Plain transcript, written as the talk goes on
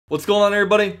What's going on,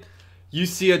 everybody? You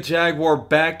see a Jaguar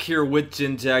back here with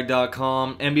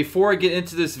GenJag.com, and before I get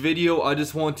into this video, I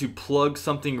just want to plug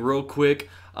something real quick.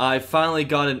 I finally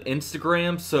got an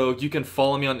Instagram, so you can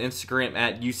follow me on Instagram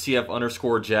at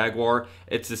UCF_Jaguar.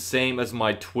 It's the same as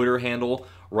my Twitter handle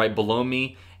right below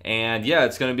me. And yeah,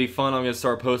 it's going to be fun. I'm going to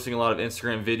start posting a lot of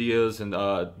Instagram videos and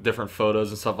different photos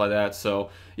and stuff like that. So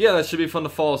yeah, that should be fun to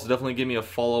follow, so definitely give me a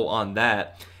follow on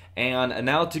that. And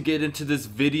now to get into this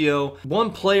video,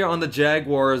 one player on the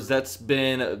Jaguars that's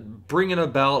been bringing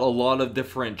about a lot of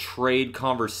different trade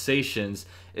conversations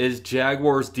is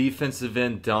Jaguars defensive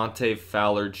end Dante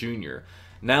Fowler Jr.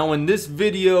 Now in this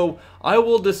video, I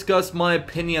will discuss my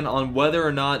opinion on whether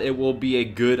or not it will be a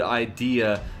good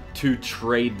idea to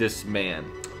trade this man.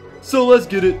 So let's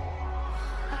get it.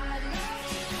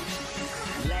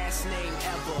 Last name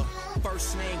ever,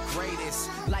 first name greatest,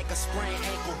 like a sprained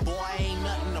ankle, boy, ain't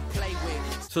nothing to play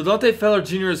with. So Dante Fowler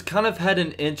Jr. has kind of had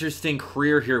an interesting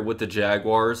career here with the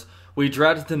Jaguars. We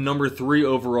drafted him number 3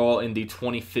 overall in the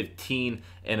 2015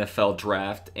 NFL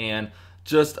draft, and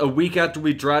just a week after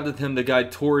we drafted him, the guy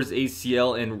tore his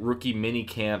ACL in rookie mini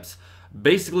camps,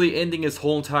 basically ending his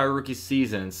whole entire rookie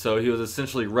season. So he was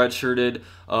essentially redshirted,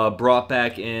 brought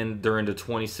back in during the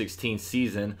 2016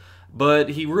 season, but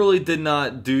he really did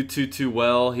not do too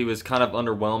well. He was kind of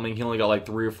underwhelming. He only got like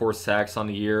 3 or 4 sacks on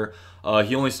the year.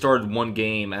 He only started one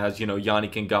game, as you know,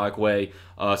 Yannick Ngakoue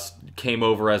came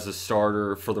over as a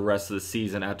starter for the rest of the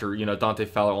season after, you know, Dante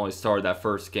Fowler only started that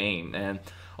first game. And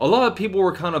a lot of people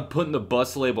were kind of putting the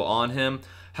bust label on him.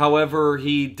 However,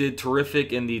 he did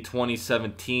terrific in the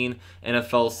 2017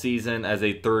 NFL season as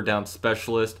a third down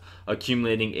specialist,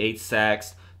 accumulating 8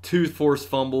 sacks, 2 forced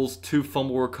fumbles, 2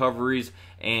 fumble recoveries,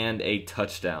 and a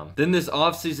touchdown. Then this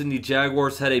offseason, the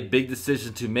Jaguars had a big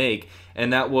decision to make,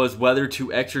 and that was whether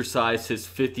to exercise his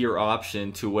 5th-year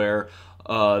option to where,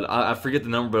 I forget the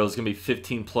number, but it was going to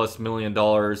be $15+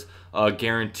 million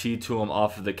guaranteed to him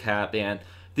off of the cap, and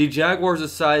the Jaguars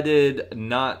decided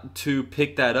not to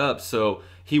pick that up, so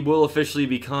he will officially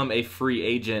become a free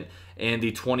agent in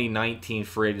the 2019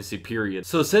 free agency period.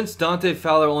 So since Dante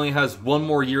Fowler only has 1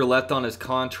 more year left on his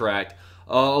contract,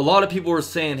 a lot of people were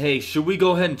saying, hey, should we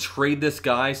go ahead and trade this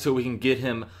guy so we can get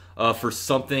him for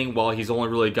something while he's only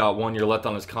really got 1 year left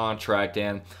on his contract?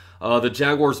 And the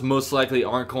Jaguars most likely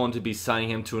aren't going to be signing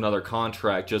him to another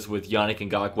contract, just with Yannick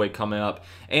Ngakoue coming up.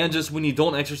 And just when you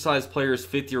don't exercise players'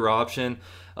 5th-year option,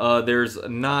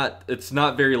 it's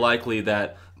not very likely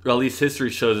that, or at least history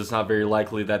shows it's not very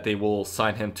likely that they will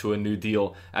sign him to a new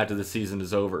deal after the season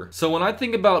is over. So when I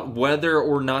think about whether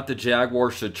or not the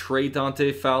Jaguars should trade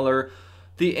Dante Fowler,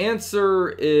 the answer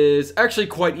is actually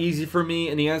quite easy for me,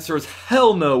 and the answer is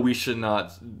hell no, we should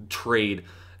not trade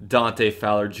Dante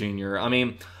Fowler Jr. I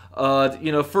mean,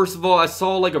 you know, first of all, I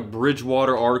saw like a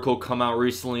Bridgewater article come out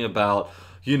recently about,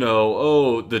 you know,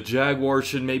 oh, the Jaguars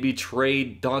should maybe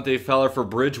trade Dante Fowler for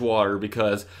Bridgewater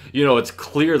because, you know, it's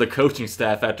clear the coaching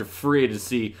staff after free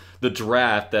agency, the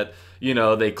draft, that, you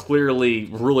know, they clearly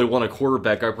really want a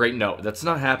quarterback upgrade. No, that's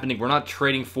not happening. We're not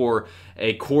trading for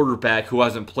a quarterback who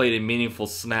hasn't played a meaningful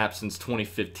snap since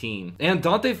 2015. And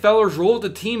Dante Fowler's role with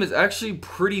the team is actually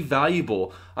pretty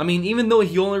valuable. I mean, even though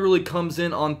he only really comes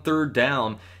in on 3rd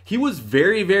down, he was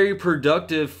very, very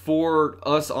productive for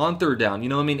us on 3rd down. You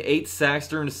know, I mean, 8 sacks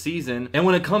during the season. And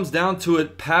when it comes down to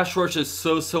it, pass rush is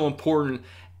so important.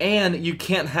 And you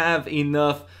can't have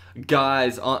enough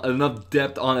guys, enough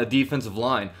depth on a defensive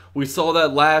line. We saw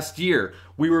that last year.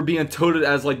 We were being touted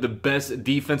as like the best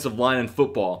defensive line in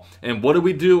football. And what did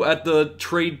we do at the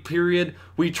trade period?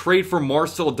 We trade for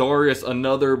Marcel Darius,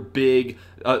 another big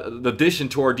addition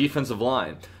to our defensive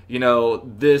line. You know,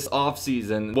 this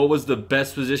offseason, what was the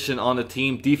best position on the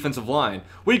team? Defensive line.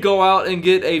 We go out and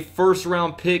get a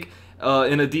 1st-round pick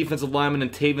in a defensive lineman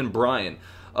in Taven Bryan.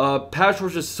 Pass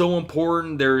rush is so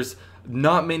important. There's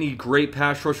not many great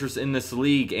pass rushers in this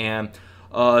league, and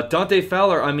Dante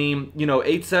Fowler, I mean, you know,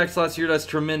 8 sacks last year, that's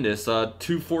tremendous.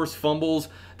 2 forced fumbles,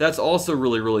 that's also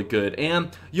really good.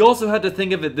 And you also had to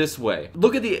think of it this way.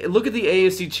 Look at the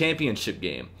AFC Championship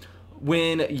game.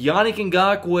 When Yannick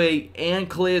Ngakoue and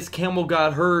Calais Campbell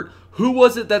got hurt, who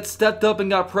was it that stepped up and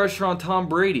got pressure on Tom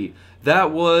Brady? That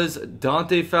was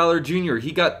Dante Fowler Jr.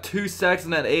 He got 2 sacks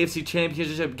in that AFC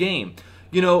Championship game.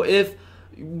 You know, if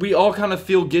we all kind of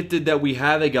feel gifted that we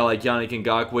have a guy like Yannick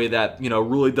Ngakoue that, you know,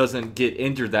 really doesn't get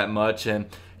injured that much, and,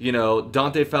 you know,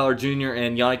 Dante Fowler Jr.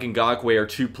 and Yannick Ngakoue are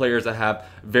 2 players that have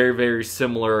very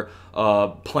similar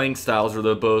playing styles, where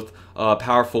they're both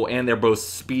powerful and they're both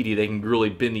speedy. They can really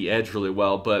bend the edge really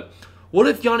well. But what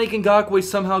if Yannick Ngakoue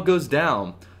somehow goes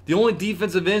down? The only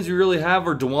defensive ends we really have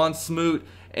are Dwan Smoot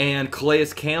and Calais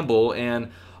Campbell,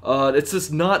 and it's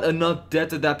just not enough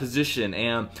depth at that position.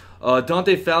 And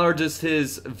Dante Fowler, just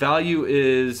his value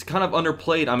is kind of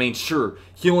underplayed. I mean, sure,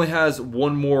 he only has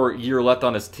one more year left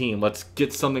on his team. Let's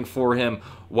get something for him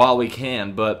while we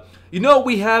can. But you know what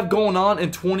we have going on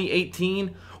in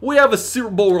 2018? We have a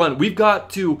Super Bowl run. We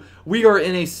are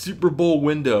in a Super Bowl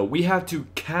window. We have to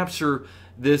capture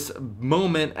this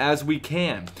moment as we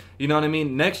can. You know what I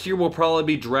mean? Next year we'll probably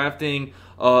be drafting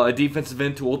a defensive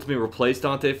end to ultimately replace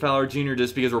Dante Fowler Jr.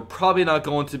 just because we're probably not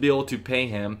going to be able to pay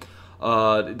him.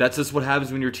 That's just what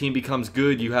happens when your team becomes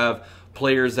good. You have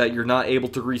players that you're not able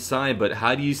to re-sign, but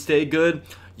how do you stay good?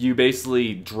 You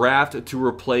basically draft to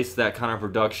replace that kind of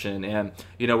production. And,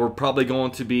 you know, we're probably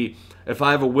going to be, if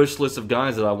I have a wish list of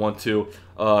guys that I want to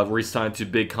re-sign to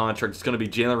big contracts, it's going to be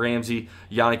Jalen Ramsey,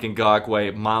 Yannick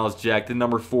Ngakoue, Miles Jack. The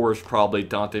number 4 is probably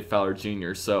Dante Fowler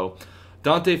Jr. So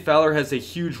Dante Fowler has a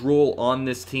huge role on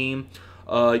this team.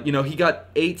 You know, he got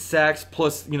 8 sacks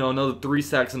plus, you know, another 3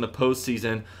 sacks in the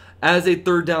postseason. As a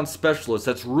third down specialist,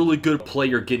 that's really good play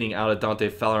you're getting out of Dante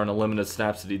Fowler in the limited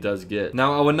snaps that he does get.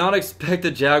 Now, I would not expect the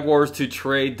Jaguars to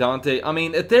trade Dante. I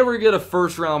mean, if they were to get a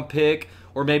first-round pick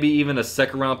or maybe even a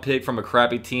second-round pick from a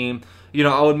crappy team, you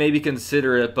know, I would maybe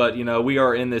consider it. But, you know, we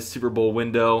are in this Super Bowl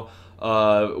window.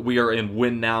 We are in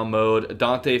win-now mode.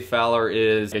 Dante Fowler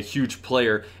is a huge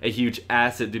player, a huge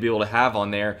asset to be able to have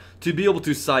on there, to be able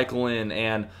to cycle in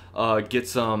and get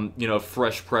some, you know,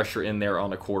 fresh pressure in there on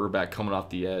the quarterback coming off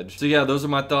the edge. So yeah, those are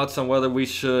my thoughts on whether we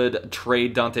should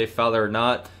trade Dante Fowler or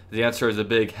not. The answer is a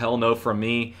big hell no from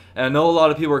me. And I know a lot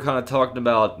of people are kind of talking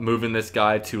about moving this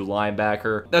guy to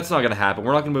linebacker. That's not going to happen.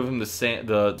 We're not going to move him to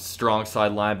the strong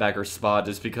side linebacker spot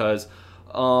just because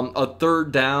a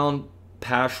third down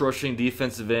pass rushing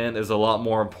defensive end is a lot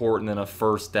more important than a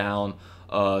first down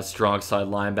strong side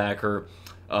linebacker.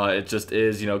 It just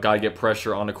is, you know, got to get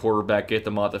pressure on the quarterback, get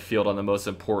them off the field on the most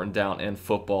important down in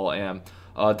football. And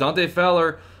Dante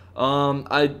Fowler,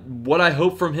 what I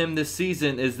hope from him this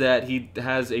season is that he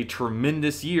has a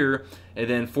tremendous year and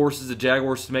then forces the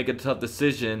Jaguars to make a tough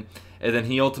decision, and then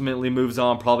he ultimately moves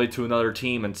on probably to another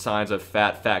team and signs a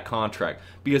fat contract.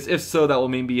 Because if so, that will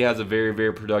mean he has a very,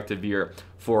 very productive year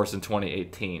for us in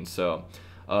 2018. So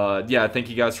yeah, thank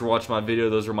you guys for watching my video.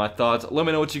 Those are my thoughts. Let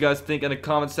me know what you guys think in the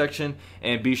comment section,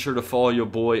 and be sure to follow your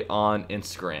boy on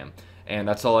Instagram. And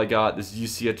that's all I got. This is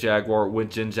UC at Jaguar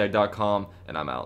with JenJag.com, and I'm out.